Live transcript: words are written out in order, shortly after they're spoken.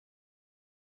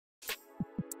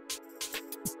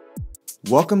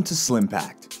Welcome to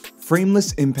Slimpact,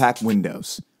 frameless impact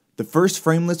windows, the first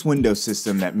frameless window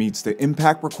system that meets the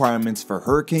impact requirements for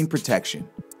hurricane protection.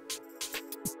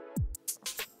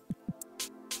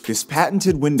 This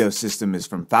patented window system is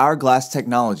from Faour Glass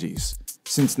Technologies.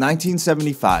 Since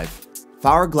 1975,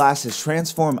 Faour Glass has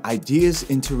transformed ideas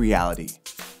into reality,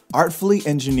 artfully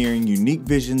engineering unique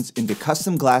visions into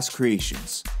custom glass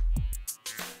creations.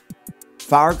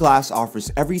 Faour Glass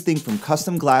offers everything from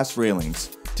custom glass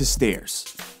railings to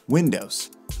stairs,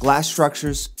 windows, glass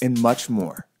structures, and much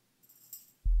more.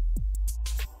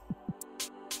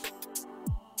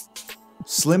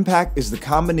 Slimpact is the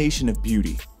combination of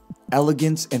beauty,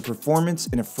 elegance, and performance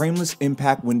in a frameless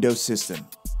impact window system,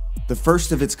 the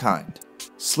first of its kind.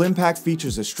 Slimpact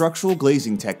features a structural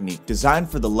glazing technique designed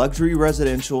for the luxury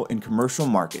residential and commercial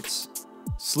markets.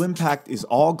 Slimpact is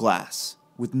all glass,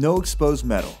 with no exposed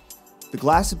metal. The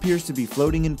glass appears to be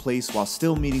floating in place while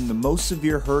still meeting the most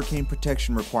severe hurricane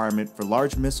protection requirement for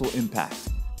large missile impact.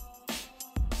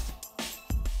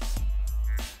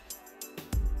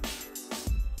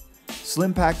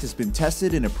 Slimpact has been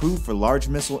tested and approved for large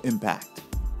missile impact.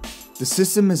 The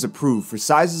system is approved for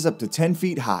sizes up to 10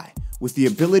 feet high, with the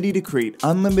ability to create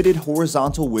unlimited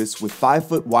horizontal widths with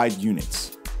 5-foot wide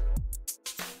units.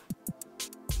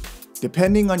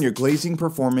 Depending on your glazing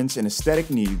performance and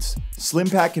aesthetic needs,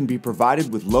 Slimpact can be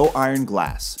provided with low iron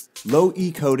glass, low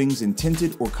E coatings, and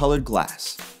tinted or colored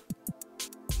glass.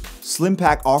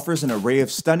 Slimpact offers an array of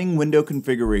stunning window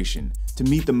configuration to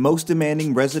meet the most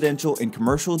demanding residential and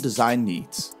commercial design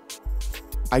needs.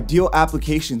 Ideal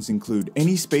applications include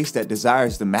any space that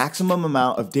desires the maximum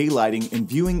amount of daylighting and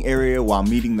viewing area while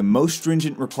meeting the most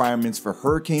stringent requirements for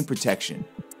hurricane protection.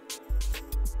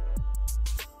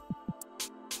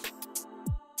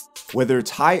 Whether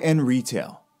it's high-end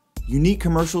retail, unique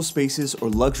commercial spaces, or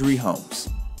luxury homes,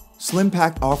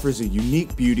 Slimpact offers a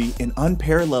unique beauty and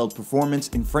unparalleled performance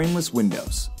in frameless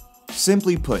windows.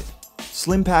 Simply put,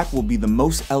 Slimpact will be the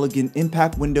most elegant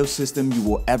impact window system you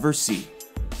will ever see.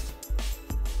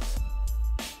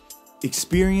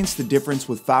 Experience the difference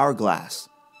with Faour Glass.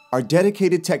 Our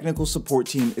dedicated technical support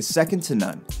team is second to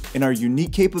none, and our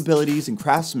unique capabilities and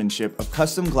craftsmanship of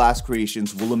custom glass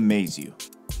creations will amaze you.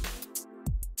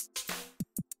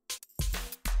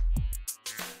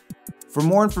 For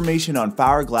more information on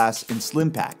Faour Glass and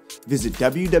Slimpact, visit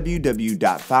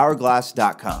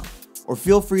www.faourglass.com or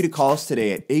feel free to call us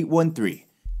today at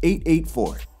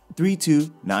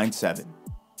 813-884-3297.